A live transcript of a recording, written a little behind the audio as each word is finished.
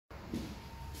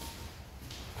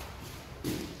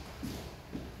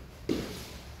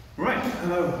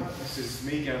Hello, this is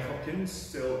me, Gareth Hopkins,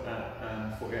 still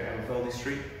at 48 Aberfeldy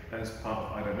Street as part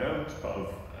of, I Don't Know, as part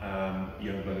of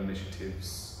Young Blood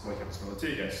Initiative's Wake Up and Smell the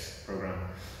Tear Gas programme.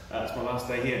 It's my last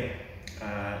day here,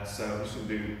 so I'm just going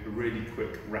to do a really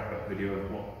quick wrap-up video of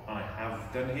what I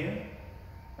have done here.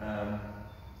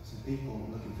 Some people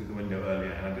looking through the window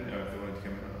earlier and I didn't know if they wanted to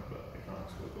come in or not, but they can't,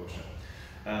 so we'll go shut.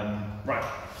 Right.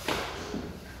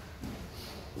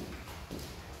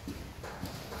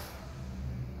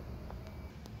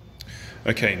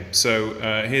 Okay, so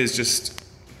here's just,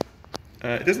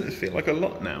 it doesn't feel like a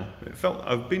lot now. It felt,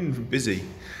 I've been busy,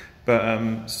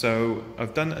 but so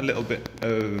I've done a little bit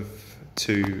of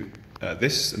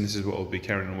this, and this is what I'll be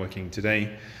carrying on working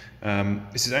today.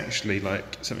 This is actually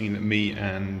like something that me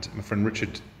and my friend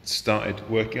Richard started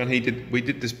working on. We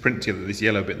did this print together, this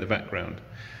yellow bit in the background,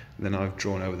 and then I've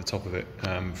drawn over the top of it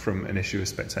from an issue of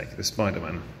Spectacular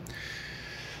Spider-Man.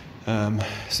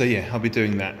 So yeah, I'll be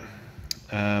doing that.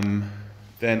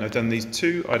 Then I've done these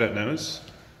two I Don't Knows,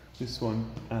 this one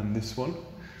and this one,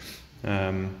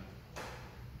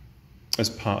 as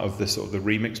part of the sort of the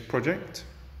remix project.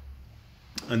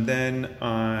 And then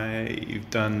I've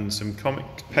done some comic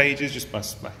pages just by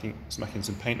smacking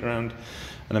some paint around,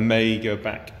 and I may go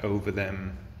back over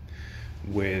them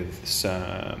with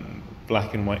some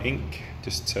black and white ink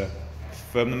just to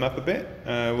firm them up a bit.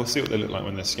 We'll see what they look like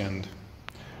when they're scanned,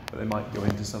 but they might go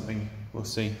into something, we'll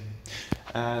see.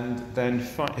 And then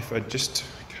if I just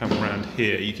come around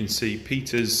here, you can see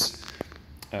Peter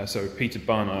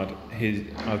Barnard,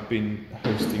 I've been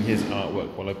hosting his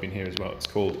artwork while I've been here as well. It's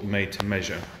called Made to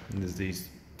Measure, and there's these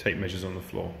tape measures on the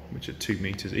floor, which are 2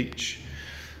 meters each.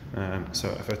 So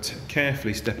if I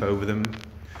carefully step over them,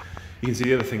 you can see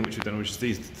the other thing which we've done, which is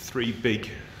these 3 big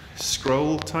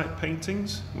scroll type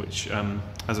paintings, which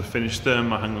as I finished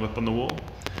them, I hung them up on the wall.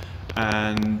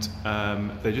 And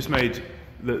they just made,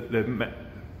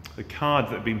 the card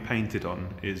that had been painted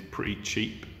on is pretty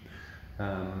cheap.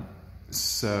 And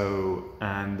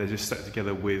they're just stuck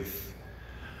together with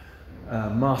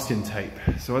masking tape.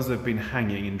 So as they've been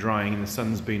hanging and drying and the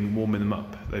sun's been warming them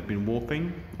up, they've been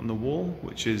warping on the wall,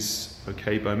 which is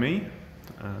okay by me.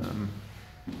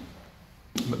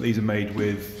 But these are made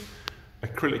with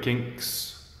acrylic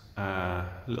inks, a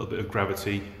little bit of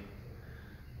gravity,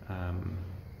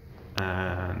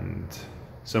 and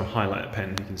some highlighter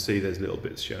pen. You can see there's little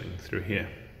bits showing through here.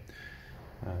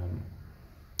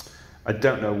 I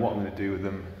don't know what I'm going to do with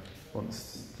them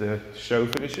once the show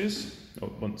finishes,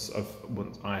 or once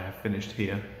I have finished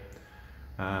here.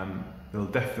 They'll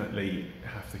definitely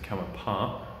have to come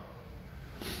apart,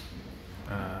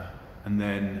 and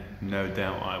then no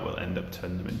doubt I will end up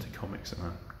turning them into comics,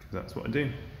 because that's what I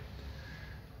do.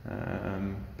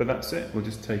 But that's it. We'll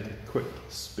just take a quick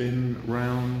spin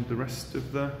round the rest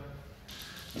of the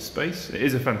space. It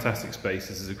is a fantastic space.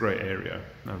 This is a great area.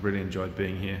 I've really enjoyed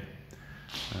being here.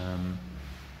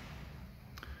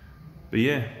 But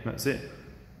yeah, that's it.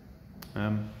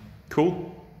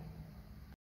 Cool.